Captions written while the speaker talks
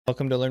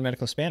Welcome to Learn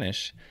Medical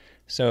Spanish.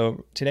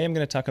 So today I'm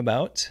going to talk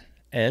about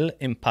el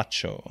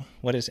empacho.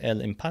 What is el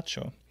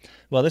empacho?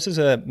 Well, this is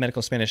a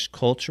medical Spanish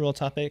cultural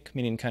topic,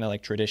 meaning kind of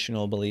like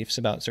traditional beliefs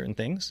about certain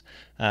things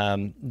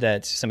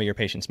that some of your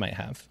patients might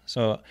have.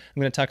 So I'm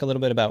going to talk a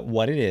little bit about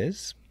what it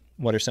is,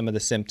 what are some of the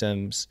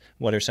symptoms,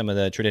 what are some of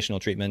the traditional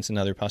treatments and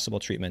other possible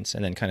treatments,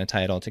 and then kind of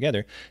tie it all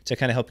together to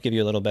kind of help give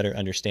you a little better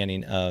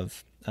understanding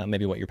of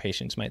maybe what your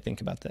patients might think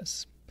about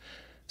this.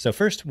 So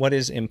first, what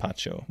is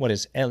empacho? What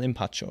is el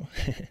empacho?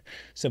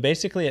 So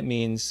basically it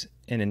means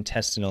an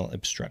intestinal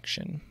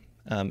obstruction.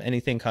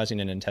 Anything causing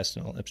an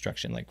intestinal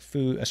obstruction, like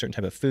food, a certain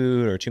type of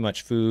food, or too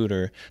much food,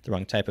 or the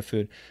wrong type of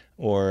food,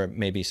 or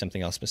maybe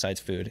something else besides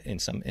food in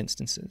some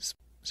instances.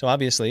 So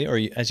obviously, or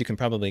as you can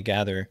probably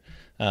gather,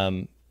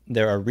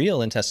 there are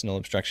real intestinal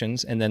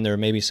obstructions, and then there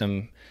may be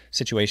some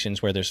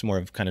situations where there's more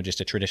of kind of just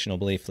a traditional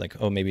belief, like,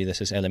 oh, maybe this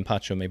is el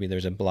empacho, maybe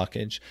there's a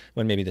blockage,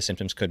 when maybe the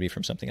symptoms could be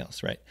from something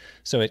else, right?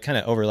 So it kind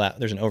of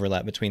there's an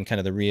overlap between kind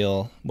of the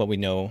real, what we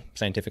know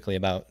scientifically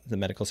about the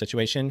medical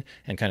situation,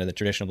 and kind of the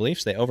traditional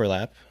beliefs. They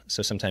overlap,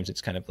 so sometimes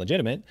it's kind of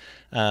legitimate,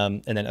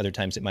 and then other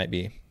times it might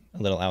be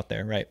a little out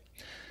there, right?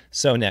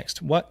 So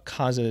next, what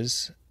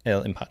causes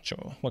el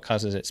empacho? What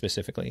causes it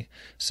specifically?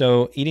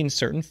 So eating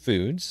certain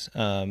foods,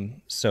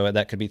 so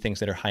that could be things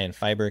that are high in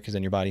fiber, because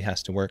then your body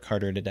has to work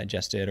harder to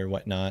digest it or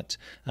whatnot.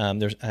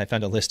 I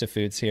found a list of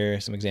foods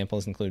here. Some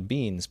examples include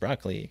beans,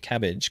 broccoli,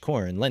 cabbage,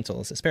 corn,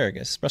 lentils,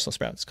 asparagus, Brussels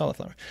sprouts,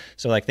 cauliflower.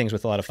 So like things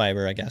with a lot of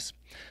fiber, I guess.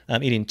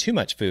 Eating too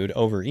much food,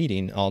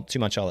 overeating too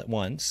much all at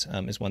once,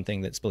 is one thing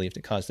that's believed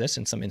to cause this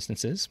in some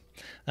instances.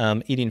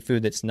 Eating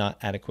food that's not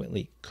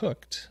adequately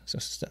cooked, so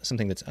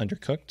something that's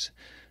undercooked.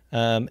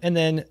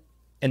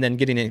 And then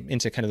getting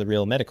into kind of the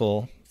real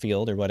medical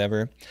field or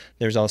whatever,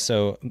 there's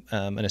also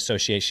an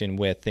association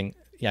with the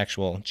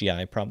actual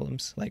GI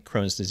problems like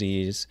Crohn's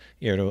disease,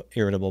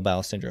 irritable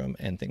bowel syndrome,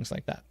 and things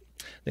like that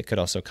could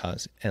also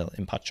cause el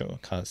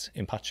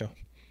empacho.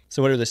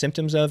 So what are the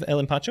symptoms of el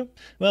empacho?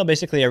 Well,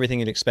 basically everything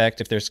you'd expect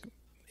if there's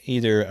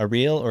either a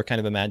real or kind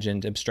of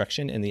imagined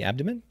obstruction in the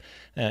abdomen,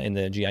 in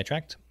the GI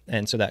tract.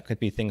 And so that could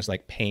be things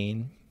like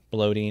pain,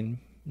 bloating,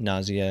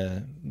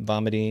 nausea,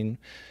 vomiting,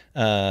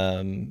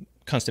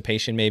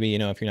 constipation, maybe,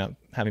 if you're not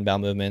having bowel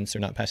movements or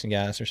not passing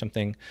gas or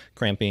something,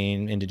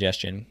 cramping,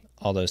 indigestion,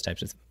 all those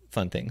types of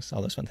fun things,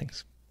 all those fun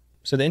things.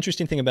 So the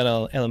interesting thing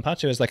about el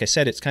empacho is, like I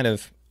said, it's kind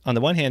of, on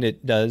the one hand,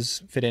 it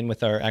does fit in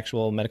with our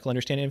actual medical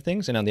understanding of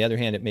things, and on the other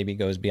hand, it maybe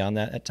goes beyond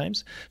that at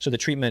times. So the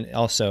treatment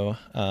also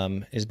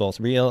is both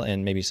real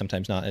and maybe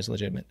sometimes not as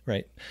legitimate,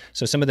 right?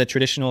 So some of the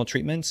traditional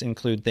treatments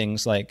include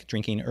things like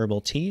drinking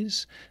herbal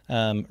teas,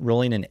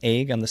 rolling an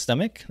egg on the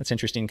stomach. That's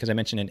interesting because I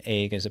mentioned an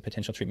egg as a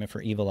potential treatment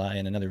for evil eye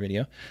in another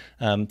video.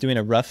 Doing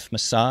a rough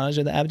massage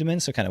of the abdomen,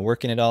 so kind of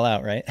working it all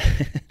out, right?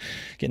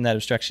 Getting that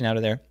obstruction out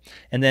of there.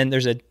 And then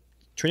there's a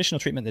traditional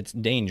treatment that's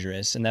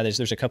dangerous, and that is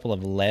there's a couple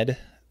of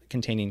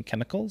lead-containing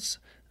chemicals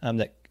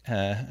that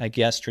I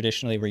guess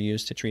traditionally were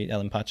used to treat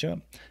el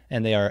empacho,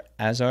 and they are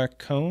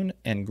azarcone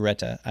and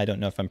greta. I don't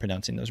know if I'm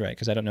pronouncing those right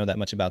because I don't know that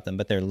much about them,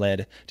 but they're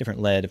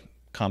different lead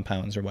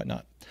compounds or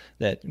whatnot,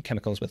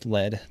 chemicals with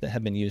lead that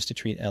have been used to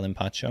treat el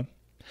empacho.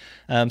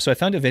 So I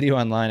found a video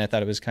online. I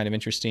thought it was kind of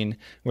interesting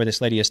where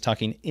this lady is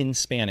talking in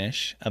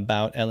Spanish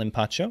about el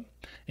empacho,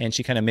 and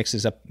she kind of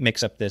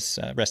mix up this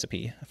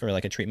recipe for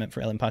like a treatment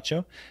for el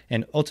empacho.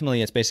 And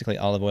ultimately, it's basically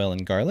olive oil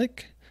and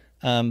garlic.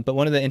 But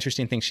one of the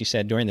interesting things she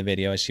said during the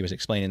video as she was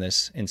explaining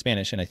this in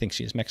Spanish, and I think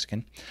she is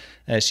Mexican,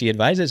 she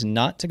advises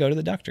not to go to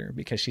the doctor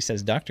because she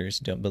says doctors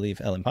don't believe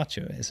el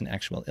empacho is an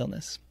actual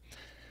illness.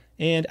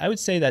 And I would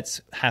say that's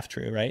half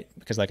true, right?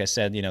 Because like I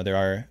said, there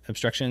are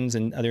obstructions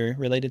and other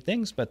related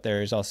things, but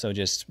there's also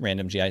just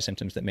random GI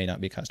symptoms that may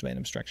not be caused by an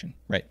obstruction,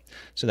 right?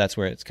 So that's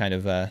where it's kind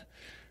of,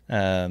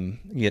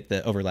 you get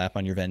the overlap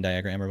on your Venn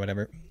diagram or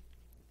whatever.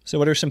 So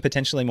what are some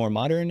potentially more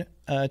modern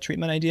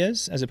treatment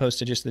ideas as opposed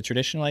to just the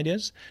traditional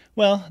ideas?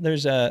 Well,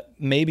 there's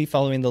maybe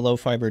following the low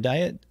fiber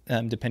diet,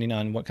 depending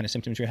on what kind of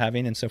symptoms you're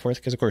having and so forth.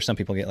 Because of course, some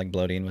people get like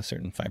bloating with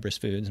certain fibrous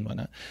foods and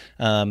whatnot.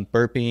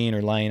 Burping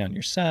or lying on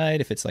your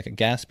side if it's like a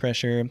gas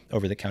pressure,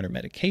 over-the-counter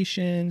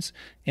medications,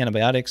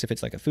 antibiotics if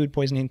it's like a food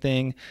poisoning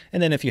thing.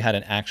 And then if you had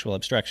an actual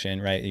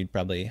obstruction, right, you'd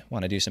probably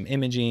want to do some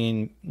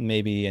imaging,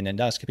 maybe an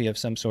endoscopy of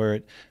some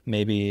sort,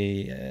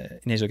 maybe a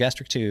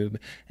nasogastric tube,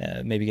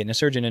 maybe getting a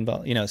surgeon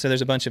involved, so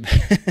there's a bunch of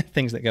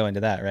things that go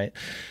into that, right?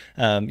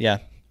 Yeah.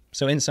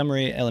 So in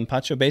summary, el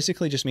empacho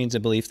basically just means a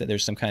belief that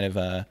there's some kind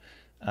of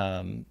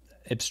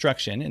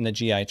obstruction in the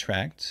GI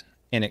tract,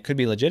 and it could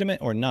be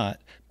legitimate or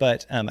not.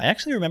 But I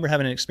actually remember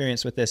having an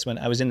experience with this when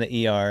I was in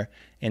the ER,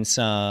 and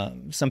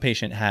some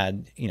patient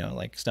had,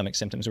 like stomach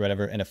symptoms or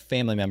whatever, and a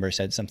family member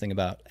said something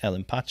about el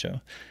empacho.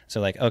 So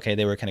like, okay,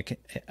 they were kind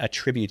of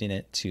attributing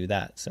it to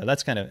that. So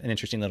that's kind of an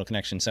interesting little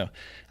connection. So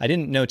I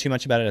didn't know too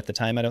much about it at the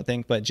time, I don't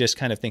think, but just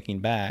kind of thinking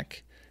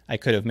back, I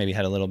could have maybe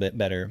had a little bit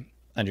better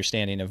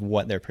understanding of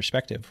what their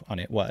perspective on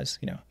it was,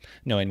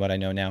 knowing what I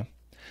know now.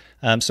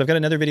 So I've got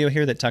another video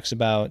here that talks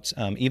about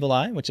evil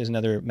eye, which is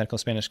another medical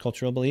Spanish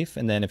cultural belief.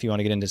 And then if you want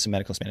to get into some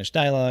medical Spanish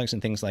dialogues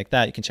and things like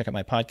that, you can check out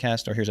my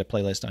podcast, or here's a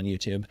playlist on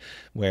YouTube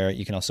where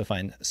you can also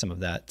find some of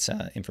that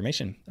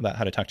information about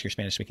how to talk to your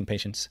Spanish speaking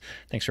patients.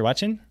 Thanks for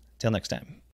watching. Till next time.